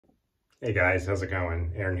Hey guys, how's it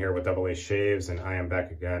going? Aaron here with Double A Shaves, and I am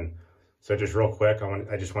back again. So just real quick,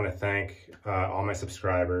 I just want to thank all my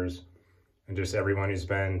subscribers and just everyone who's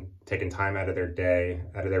been taking time out of their day,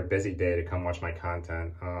 out of their busy day to come watch my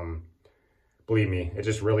content. Believe me, it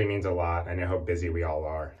just really means a lot. I know how busy we all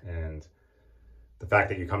are, and the fact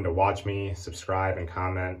that you come to watch me, subscribe, and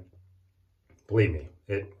comment, believe me,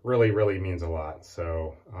 it really, really means a lot.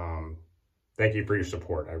 So thank you for your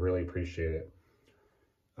support. I really appreciate it.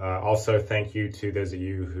 Also, thank you to those of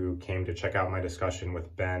you who came to check out my discussion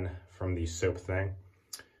with Ben from the soap thing.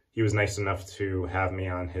 He was nice enough to have me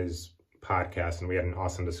on his podcast, and we had an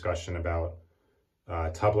awesome discussion about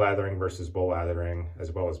tub lathering versus bowl lathering,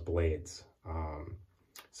 as well as blades.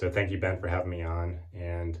 So thank you, Ben, for having me on.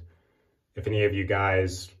 And if any of you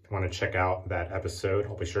guys want to check out that episode,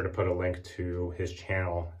 I'll be sure to put a link to his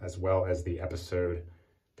channel as well as the episode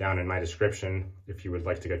down in my description if you would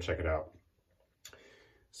like to go check it out.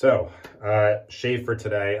 So, shave for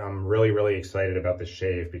today. I'm really, really excited about this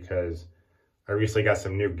shave because I recently got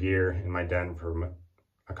some new gear in my den from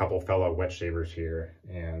a couple fellow wet shavers here,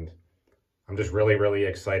 and I'm just really, really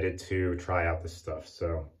excited to try out this stuff.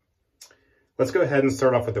 So, let's go ahead and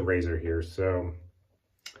start off with the razor here. So,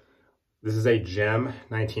 this is a Gem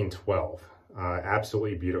 1912,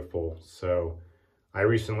 absolutely beautiful. So, I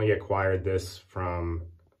recently acquired this from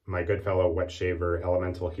my good fellow wet shaver,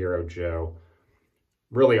 Elemental Hero Joe.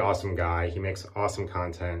 Really awesome guy. He makes awesome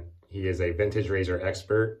content. He is a vintage razor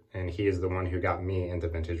expert, and he is the one who got me into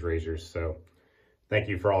vintage razors. So thank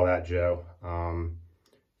you for all that, Joe.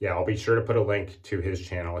 Yeah, I'll be sure to put a link to his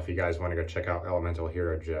channel if you guys want to go check out Elemental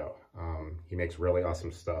Hero Joe. He makes really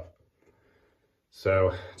awesome stuff.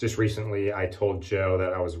 So just recently I told Joe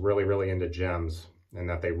that I was really, really into gems and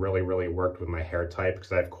that they really, really worked with my hair type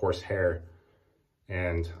because I have coarse hair,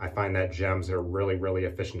 and I find that gems are really, really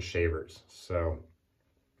efficient shavers. So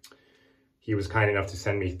he was kind enough to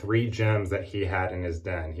send me 3 gems that he had in his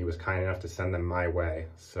den. He was kind enough to send them my way.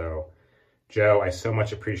 So, Joe, I so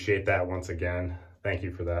much appreciate that once again. Thank you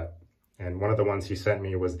for that. And one of the ones he sent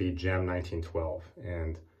me was the Gem 1912.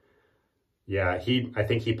 And yeah, I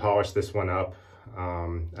think he polished this one up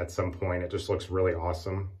at some point. It just looks really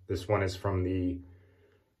awesome. This one is from the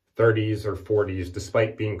 30s or 40s,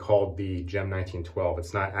 despite being called the Gem 1912.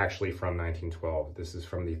 It's not actually from 1912. This is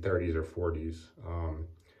from the 30s or 40s.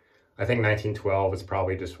 I think 1912 is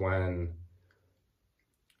probably just when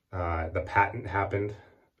the patent happened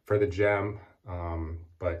for the gem.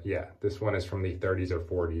 But yeah, this one is from the 30s or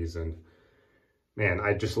 40s. And man,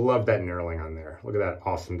 I just love that knurling on there. Look at that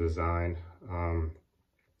awesome design.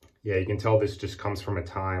 Yeah, you can tell this just comes from a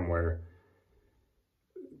time where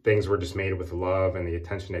things were just made with love and the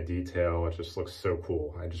attention to detail. It just looks so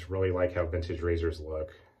cool. I just really like how vintage razors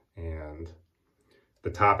look. And the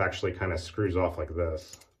top actually kind of screws off like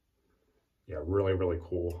this. Yeah, really, really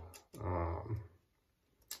cool. And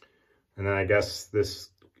then I guess this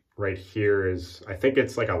right here is, I think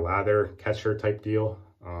it's like a lather catcher type deal.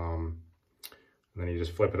 And then you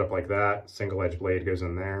just flip it up like that. Single edge blade goes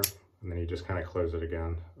in there, and then you just kind of close it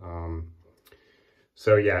again.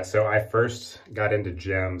 So yeah, so I first got into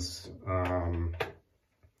gems,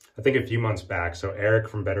 I think a few months back. So Eric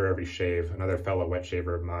from Better Every Shave, another fellow wet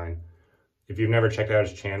shaver of mine. If you've never checked out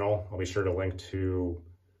his channel, I'll be sure to link to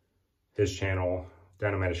his channel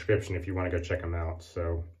down in my description if you want to go check him out.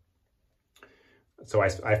 So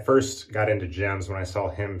I first got into gems when I saw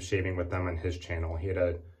him shaving with them on his channel. He had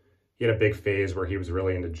a big phase where he was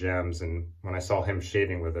really into gems, and when I saw him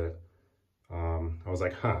shaving with it, I was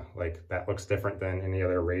like, huh, like that looks different than any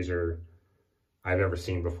other razor I've ever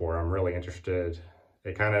seen before. I'm really interested.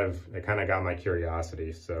 It kind of got my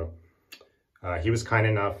curiosity. So he was kind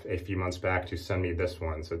enough a few months back to send me this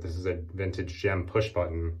one. So this is a vintage gem push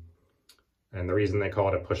button. And the reason they call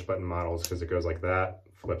it a push button model is because it goes like that,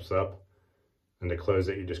 flips up, and to close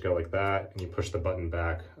it, you just go like that, and you push the button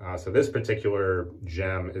back. So this particular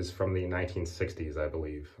gem is from the 1960s, I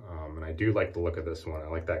believe. And I do like the look of this one. I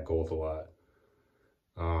like that gold a lot.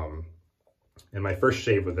 And my first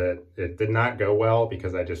shave with it, it did not go well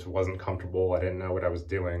because I just wasn't comfortable. I didn't know what I was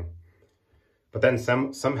doing. But then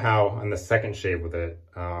somehow on the second shave with it,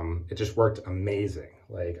 it just worked amazing.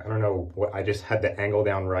 Like, I don't know what, I just had the angle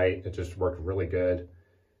down right. It just worked really good.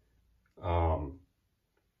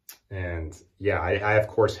 And yeah, I have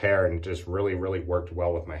coarse hair, and it just really, really worked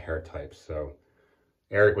well with my hair type. So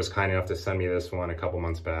Eric was kind enough to send me this one a couple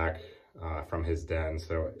months back from his den.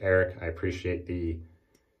 So Eric, I appreciate the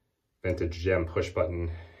vintage gem push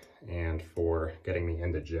button and for getting me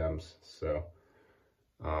into gems. So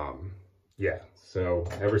yeah, so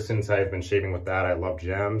ever since I've been shaving with that, I love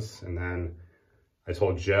gems. And then I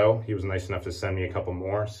told Joe, he was nice enough to send me a couple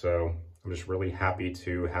more. So I'm just really happy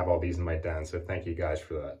to have all these in my den. So thank you guys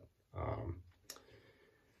for that.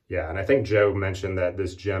 Yeah, and I think Joe mentioned that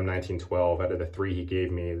this Gem 1912, out of the 3 he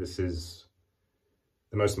gave me, this is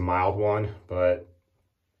the most mild one, but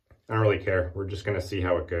I don't really care. We're just gonna see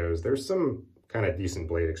how it goes. There's some kind of decent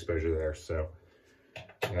blade exposure there, so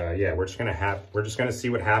yeah, we're just gonna see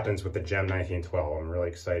what happens with the Gem 1912. I'm really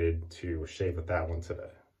excited to shave with that one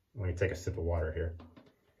today. Let me take a sip of water here.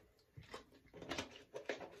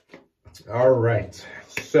 All right,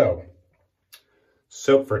 so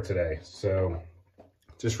soap for today. So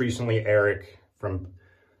just recently, Eric from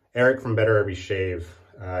Better Every Shave,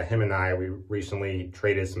 him and I, we recently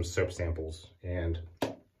traded some soap samples, and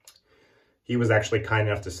he was actually kind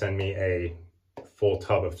enough to send me a full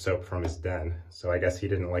tub of soap from his den. So I guess he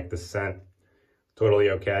didn't like the scent.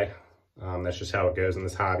 Totally okay. That's just how it goes in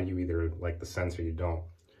this hobby. You either like the scents or you don't.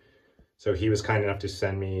 So he was kind enough to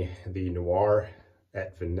send me the Noir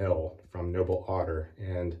at Vanille from Noble Otter.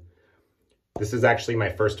 And this is actually my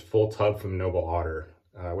first full tub from Noble Otter,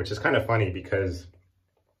 which is kind of funny because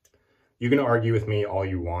you can argue with me all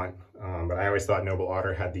you want, but I always thought Noble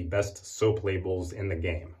Otter had the best soap labels in the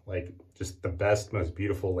game. Like, just the best, most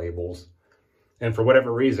beautiful labels. And for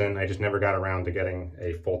whatever reason, I just never got around to getting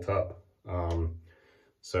a full tub.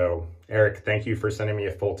 So Eric, thank you for sending me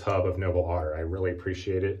a full tub of Noble Otter. I really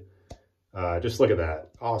appreciate it. Just look at that.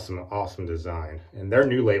 Awesome, awesome design. And their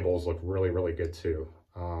new labels look really, really good too.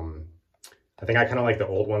 I think I kind of like the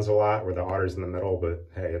old ones a lot where the otter's in the middle, but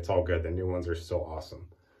hey, it's all good. The new ones are still awesome.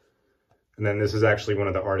 And then this is actually one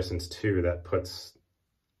of the artisans too that puts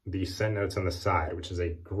the scent notes on the side, which is a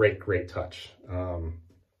great, great touch.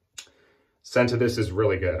 Scent of this is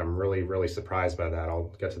really good. I'm really, really surprised by that.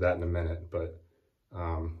 I'll get to that in a minute, but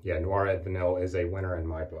yeah, Noir at Vanille is a winner in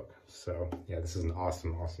my book. So yeah, this is an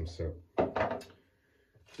awesome, awesome soap.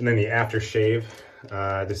 And then the aftershave,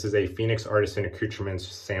 this is a Phoenix Artisan Accoutrements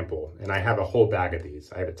sample, and I have a whole bag of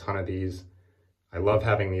these. I have a ton of these. I love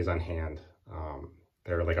having these on hand.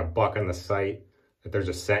 They're like $1 on the site. If there's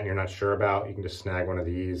a scent you're not sure about, you can just snag one of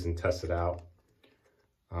these and test it out.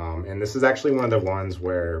 And this is actually one of the ones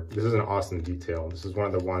where, this is an awesome detail. This is one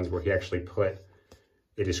of the ones where he actually put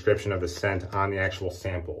a description of the scent on the actual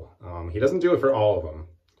sample. He doesn't do it for all of them.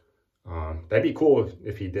 That'd be cool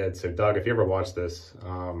if he did. So Doug, if you ever watch this,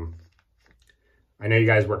 I know you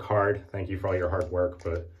guys work hard. Thank you for all your hard work,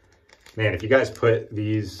 but man, if you guys put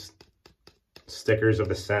these stickers of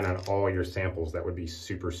the scent on all your samples, that would be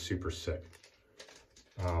super, super sick.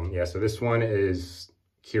 Yeah, so this one is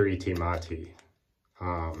Kiritimati.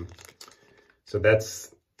 So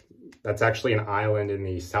that's actually an island in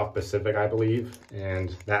the South Pacific, I believe.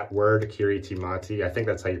 And that word Kiritimati, I think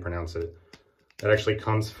that's how you pronounce it. That actually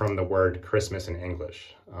comes from the word Christmas in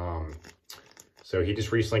English. So he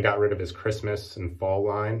just recently got rid of his Christmas and fall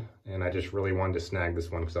line, and I just really wanted to snag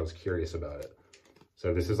this one because I was curious about it.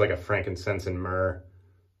 So this is like a frankincense and myrrh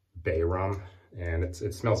bay rum, and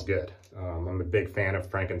it smells good. I'm a big fan of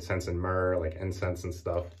frankincense and myrrh, like incense and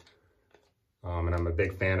stuff. And I'm a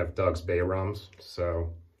big fan of Doug's bay rums.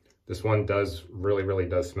 So this one really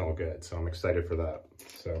does smell good. So I'm excited for that.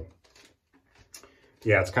 So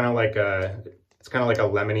yeah, it's kind of like a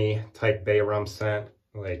lemony type bay rum scent.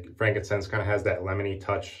 Like frankincense kind of has that lemony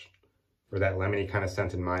touch, or that lemony kind of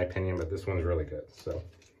scent in my opinion, but this one's really good. So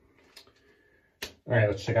all right,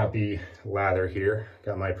 let's check out the lather here.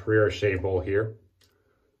 Got my Pereira shave bowl here.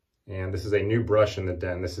 And this is a new brush in the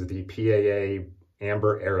den. This is the PAA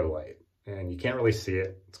Amber Aerolite. And you can't really see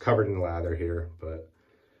it. It's covered in lather here, but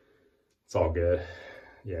it's all good.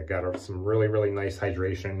 Yeah, got some really nice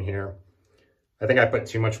hydration in here. I think I put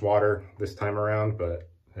too much water this time around, but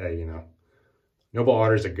hey, you know, Noble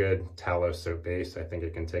Otter is a good tallow soap base. I think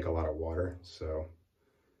it can take a lot of water, so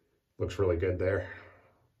looks really good there.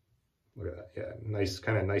 Look at that. Yeah, nice,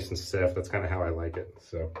 kind of nice and stiff. That's kind of how I like it.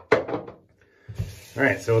 So, all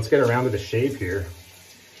right, so let's get around to the shave here.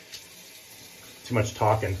 Too much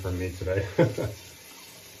talking from me today. But,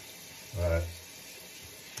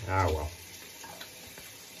 well.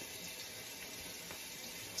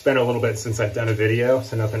 It's been a little bit since I've done a video,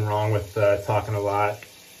 so nothing wrong with talking a lot,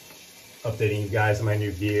 updating you guys on my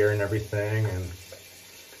new gear and everything, and,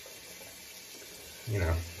 you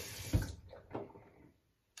know.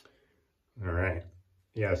 All right.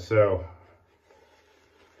 Yeah, so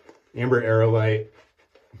Amber Aerolite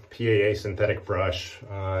PAA synthetic brush.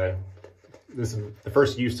 This is the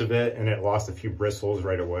first use of it, and it lost a few bristles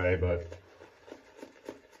right away, but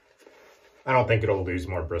I don't think it'll lose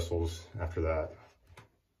more bristles after that.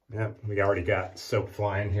 Yeah, we already got soap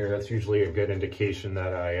flying here. That's usually a good indication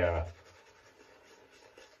that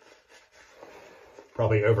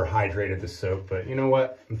Probably overhydrated the soap, but you know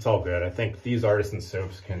what? It's all good. I think these artisan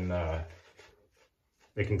soaps can,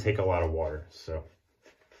 they can take a lot of water. So,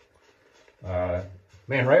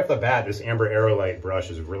 man, right off the bat, this Amber Aerolite brush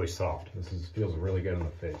is really soft. Feels really good in the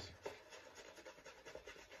face.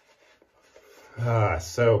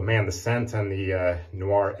 So, man, the scent on the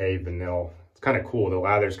Noir A Vanille, it's kind of cool. The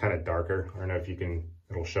lather's kind of darker. I don't know if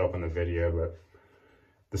it'll show up in the video, but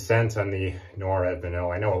the scent on the Noir A Vanille,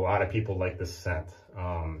 I know a lot of people like this scent.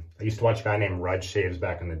 I used to watch a guy named Shaves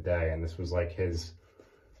back in the day, and this was like his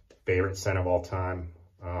favorite scent of all time.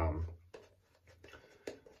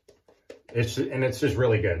 It's just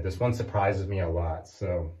really good. This one surprises me a lot.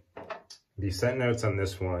 So the scent notes on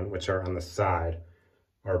this one, which are on the side,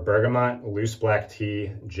 are bergamot, loose black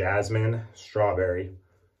tea, jasmine, strawberry,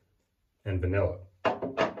 and vanilla.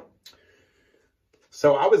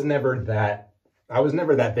 So I was never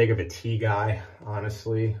that big of a tea guy,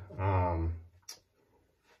 honestly.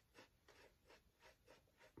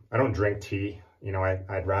 I don't drink tea. You know,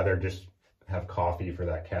 I'd rather just have coffee for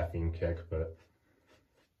that caffeine kick, but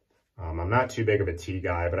I'm not too big of a tea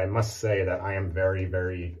guy, but I must say that I am very,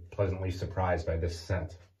 very pleasantly surprised by this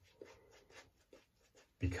scent,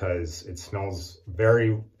 because it smells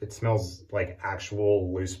like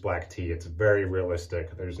actual loose black tea. It's very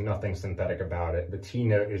realistic. There's nothing synthetic about it. The tea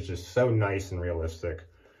note is just so nice and realistic.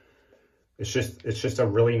 It's just a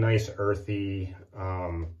really nice earthy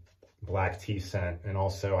black tea scent. And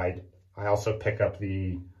also I also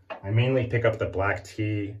mainly pick up the black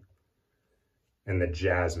tea and the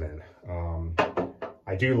jasmine.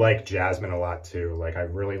 I do like jasmine a lot too. Like, I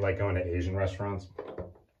really like going to Asian restaurants,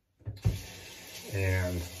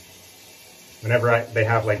 and whenever they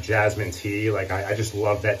have like jasmine tea, like I just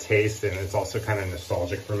love that taste, and it's also kind of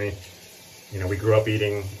nostalgic for me. You know, we grew up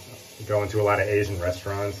going to a lot of Asian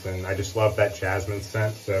restaurants, and I just love that jasmine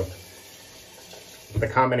scent. So the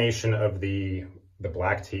combination of the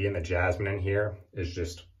black tea and the jasmine in here is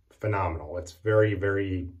just phenomenal. It's very,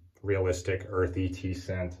 very realistic, earthy tea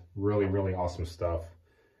scent. Really, really awesome stuff.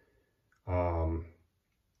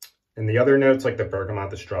 And the other notes, like the bergamot,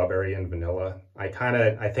 the strawberry, and vanilla, I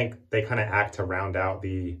think they kind of act to round out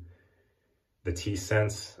the tea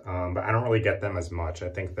scents, but I don't really get them as much. I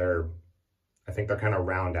think they're kind of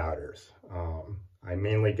round outers. I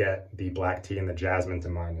mainly get the black tea and the jasmine to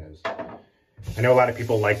my nose. I know a lot of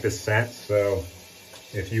people like this scent, so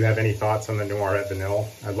if you have any thoughts on the Noir at Vanille,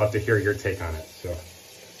 I'd love to hear your take on it. So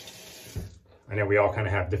I know we all kind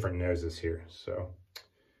of have different noses here, so.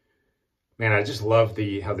 Man, I just love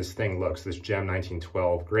how this thing looks, this Gem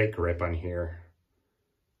 1912. Great grip on here.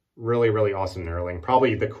 Really, really awesome knurling.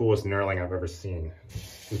 Probably the coolest knurling I've ever seen.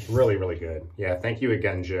 It's really, really good. Yeah, thank you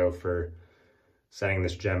again, Joe, for sending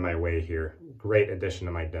this gem my way here. Great addition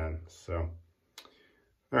to my den. So,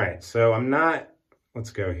 all right, so let's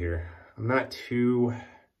go here. I'm not too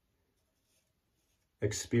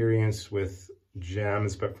experienced with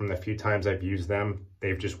gems, but from the few times I've used them,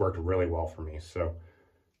 they've just worked really well for me. So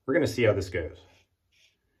we're going to see how this goes.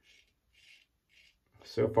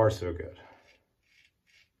 So far, so good.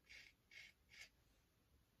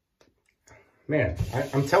 Man,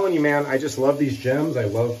 I'm telling you, man, I just love these gems.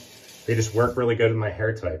 They just work really good with my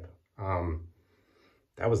hair type.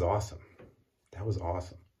 That was awesome. That was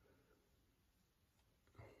awesome.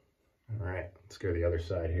 All right, let's go to the other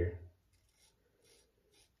side here.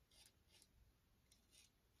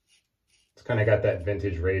 It's kind of got that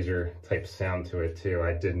vintage razor type sound to it too.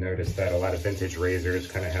 I did notice that a lot of vintage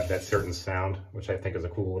razors kind of have that certain sound, which I think is a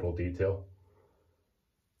cool little detail.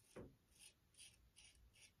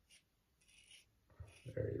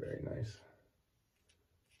 Very, very nice.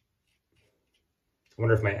 I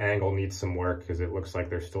wonder if my angle needs some work, because it looks like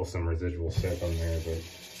there's still some residual soap on there, but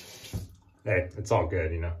hey, it's all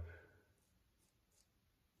good, you know.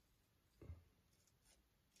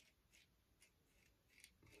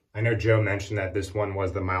 I know Joe mentioned that this one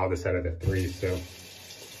was the mildest out of the three, so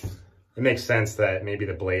it makes sense that maybe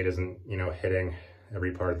the blade isn't, you know, hitting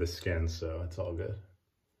every part of the skin, so it's all good.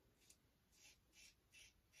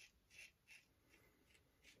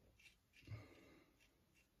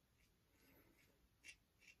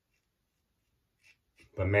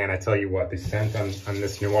 But man, I tell you what, the scent on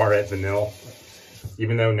this Noir at Vanille,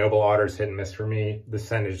 even though Noble Otter's hit and miss for me, the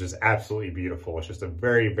scent is just absolutely beautiful. It's just a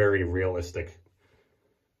very, very realistic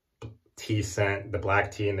tea scent. The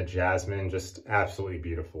black tea and the jasmine, just absolutely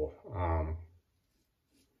beautiful.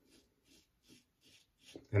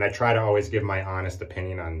 And I try to always give my honest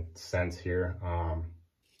opinion on scents here.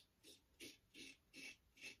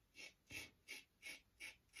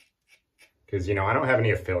 Because, you know, I don't have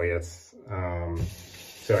any affiliates.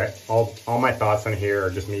 So So all my thoughts on here are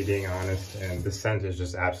just me being honest, and this scent is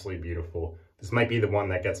just absolutely beautiful. This might be the one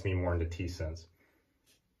that gets me more into tea scents.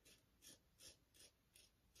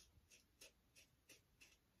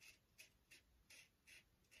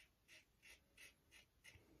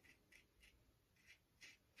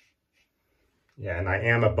 Yeah, and I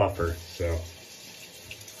am a buffer, so.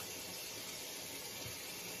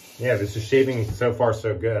 Yeah, this is shaving so far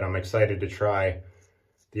so good. I'm excited to try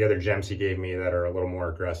the other gems he gave me that are a little more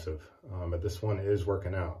aggressive. But this one is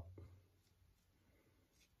working out.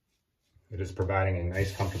 It is providing a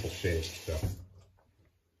nice, comfortable shave, so.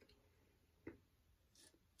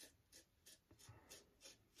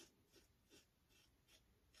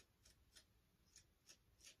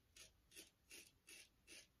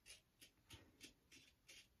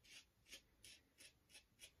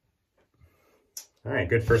 All right,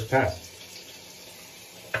 good first pass.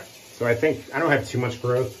 So I think I don't have too much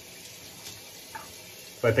growth.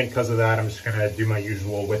 So I think because of that, I'm just gonna do my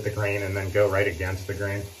usual with the grain and then go right against the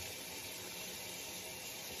grain.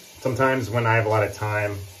 Sometimes when I have a lot of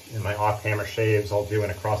time in my off-camera shaves, I'll do an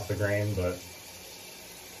across the grain, but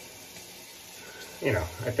you know,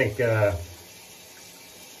 I think I'll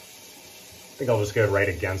just go right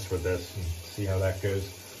against with this and see how that goes.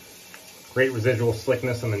 Great residual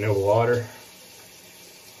slickness on the Noble Otter.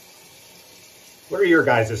 What are your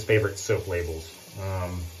guys' favorite soap labels?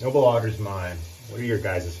 Noble Otter's mine. What are your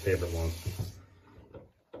guys' favorite ones?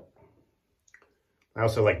 I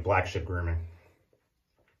also like Black Ship Grooming.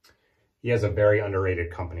 He has a very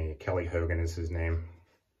underrated company. Kelly Hogan is his name.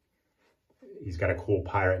 He's got a cool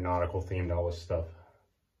pirate nautical theme to all this stuff.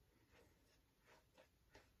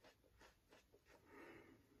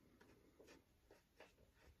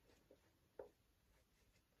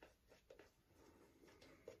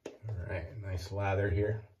 Nice lather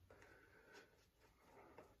here.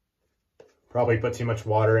 Probably put too much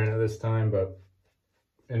water in it this time, but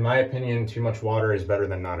in my opinion, too much water is better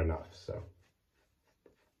than not enough, so.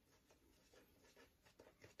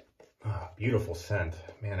 Oh, beautiful scent.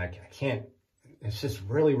 Man, I can't, it's just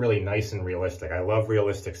really, really nice and realistic. I love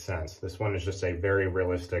realistic scents. This one is just a very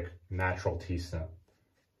realistic, natural tea scent.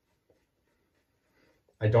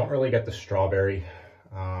 I don't really get the strawberry.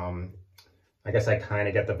 I guess I kind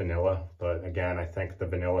of get the vanilla, but again, I think the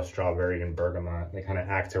vanilla, strawberry, and bergamot, they kind of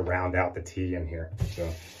act to round out the tea in here. So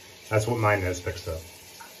that's what my nose picks up.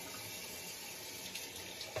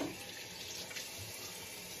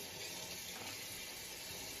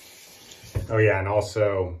 Oh yeah, and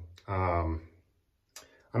also, I'm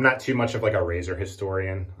not too much of like a razor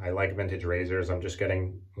historian. I like vintage razors. I'm just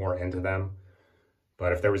getting more into them.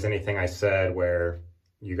 But if there was anything I said where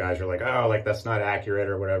you guys are like, oh, like that's not accurate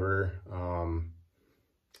or whatever,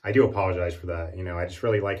 I do apologize for that. You know, I just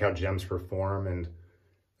really like how gems perform, and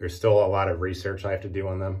there's still a lot of research I have to do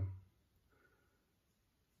on them.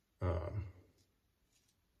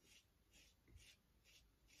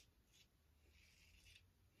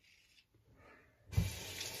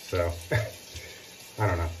 So, I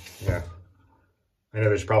don't know. Yeah. I know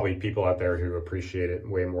there's probably people out there who appreciate it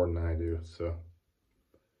way more than I do, so.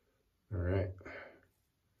 All right.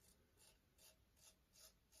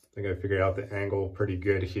 I think I figured out the angle pretty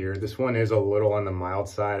good here. This one is a little on the mild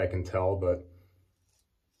side, I can tell, but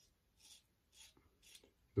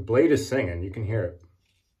the blade is singing. You can hear it.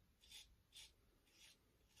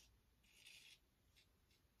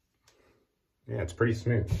 Yeah, it's pretty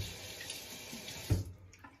smooth.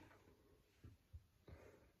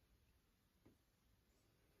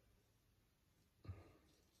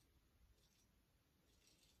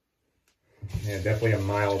 Yeah, definitely a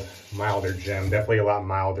milder gem. Definitely a lot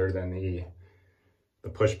milder than the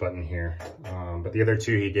push button here. But the other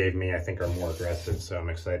two he gave me, I think, are more aggressive, so I'm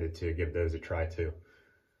excited to give those a try too.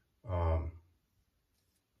 I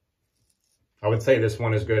would say this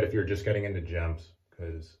one is good if you're just getting into gems,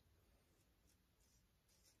 because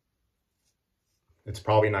it's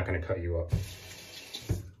probably not going to cut you up.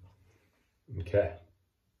 Okay.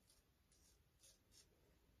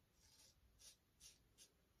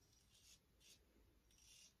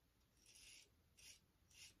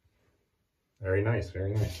 Very nice,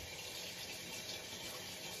 very nice.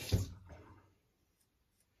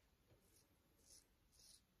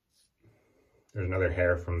 There's another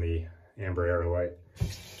hair from the Amber Aerolite.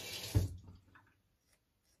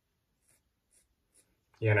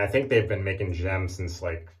 Yeah, and I think they've been making gems since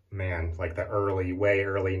like, man, like the way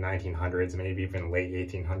early 1900s, maybe even late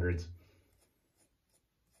 1800s.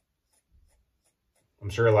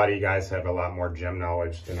 I'm sure a lot of you guys have a lot more gem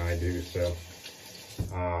knowledge than I do, so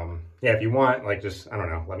yeah, if you want, like, just, I don't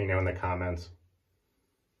know, let me know in the comments.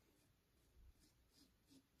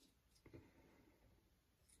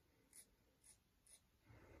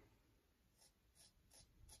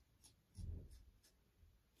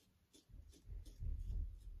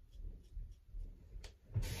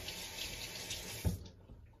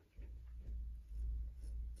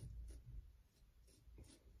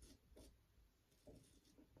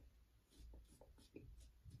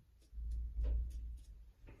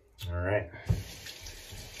 All right.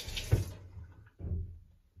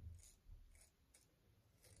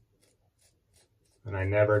 And I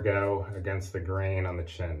never go against the grain on the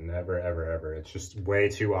chin. Never, ever, ever. It's just way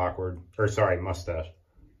too awkward. Or sorry, mustache.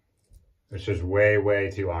 It's just way, way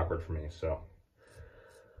too awkward for me. So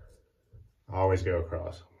I always go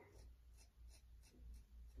across.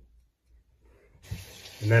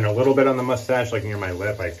 And then a little bit on the mustache, like near my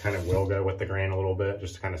lip, I kind of will go with the grain a little bit,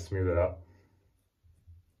 just to kind of smooth it up.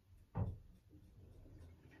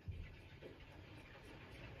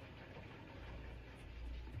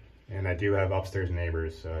 And I do have upstairs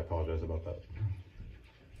neighbors, so I apologize about that.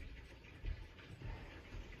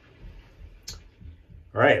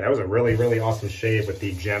 All right, that was a really, really awesome shave with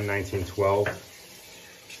the Gem 1912.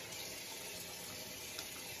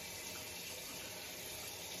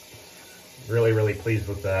 Really, really pleased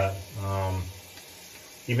with that.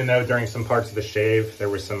 Even though during some parts of the shave, there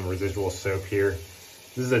was some residual soap here,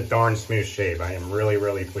 this is a darn smooth shave. I am really,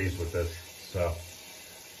 really pleased with this. So,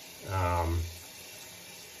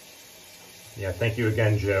 yeah, thank you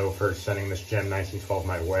again, Joe, for sending this Gem 1912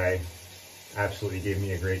 my way. Absolutely gave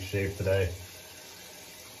me a great shave today.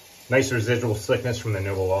 Nice residual slickness from the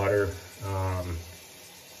Noble Otter.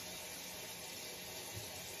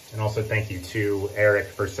 And also thank you to Eric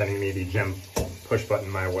for sending me the gem push button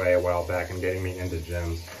my way a while back and getting me into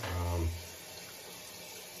gems.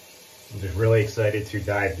 I'm just really excited to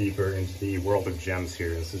dive deeper into the world of gems here.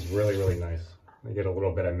 This is really, really nice. I get a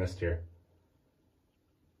little bit I missed here.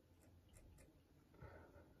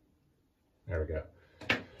 There we go.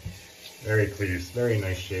 Very pleased. Very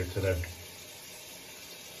nice shave today.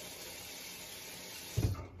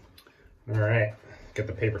 All right. Get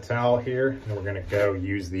the paper towel here, and we're gonna go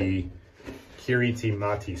use the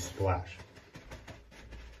Kiritimati splash.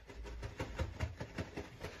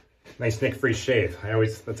 Nice nick-free shave.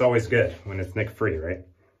 That's always good when it's nick-free, right?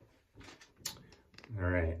 All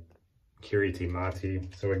right,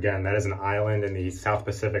 Kiritimati. So again, that is an island in the South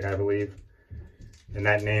Pacific, I believe, and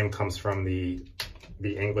that name comes from the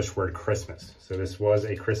English word Christmas. So this was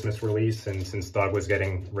a Christmas release, and since Doug was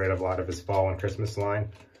getting rid of a lot of his fall and Christmas line,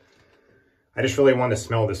 I just really want to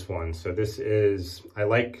smell this one. So this is, I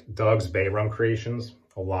like Doug's bay rum creations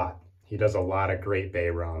a lot. He does a lot of great bay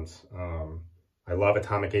rums. I love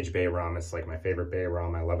Atomic Age bay rum. It's like my favorite bay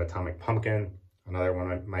rum. I love Atomic Pumpkin, another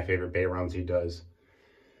one of my favorite bay rums he does.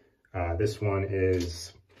 This one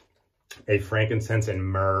is a frankincense and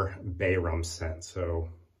myrrh bay rum scent. So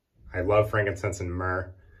I love frankincense and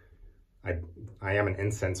myrrh. I am an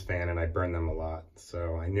incense fan and I burn them a lot.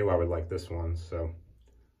 So I knew I would like this one. So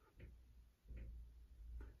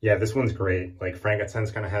yeah, this one's great. Like frankincense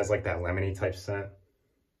kind of has like that lemony type scent.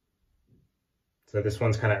 So this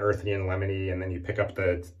one's kind of earthy and lemony, and then you pick up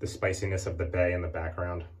the spiciness of the bay in the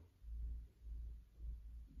background.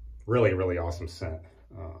 Really, really awesome scent.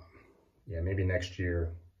 Yeah, maybe next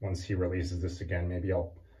year, once he releases this again, maybe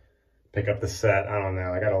I'll pick up the set. I don't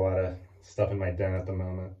know. I got a lot of stuff in my den at the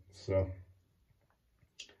moment. So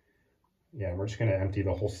yeah, we're just going to empty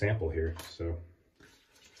the whole sample here. So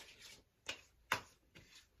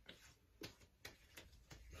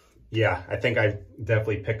yeah, I think I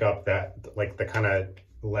definitely pick up that, like the kind of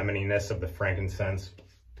lemoniness of the frankincense.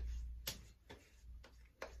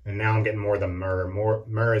 And now I'm getting more of the myrrh.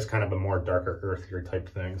 Myrrh is kind of a more darker, earthier type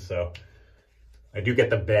thing. So I do get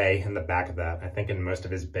the bay in the back of that. I think in most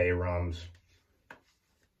of his bay rums,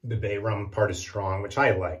 the bay rum part is strong, which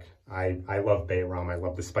I like. I love bay rum. I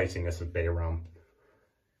love the spiciness of bay rum.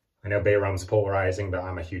 I know bay rum's polarizing, but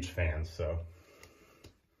I'm a huge fan, so.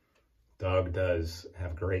 Doug does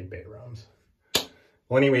have great bay rums.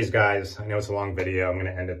 Well, anyways, guys, I know it's a long video. I'm going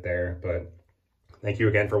to end it there, but thank you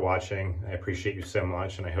again for watching. I appreciate you so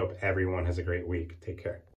much, and I hope everyone has a great week. Take care.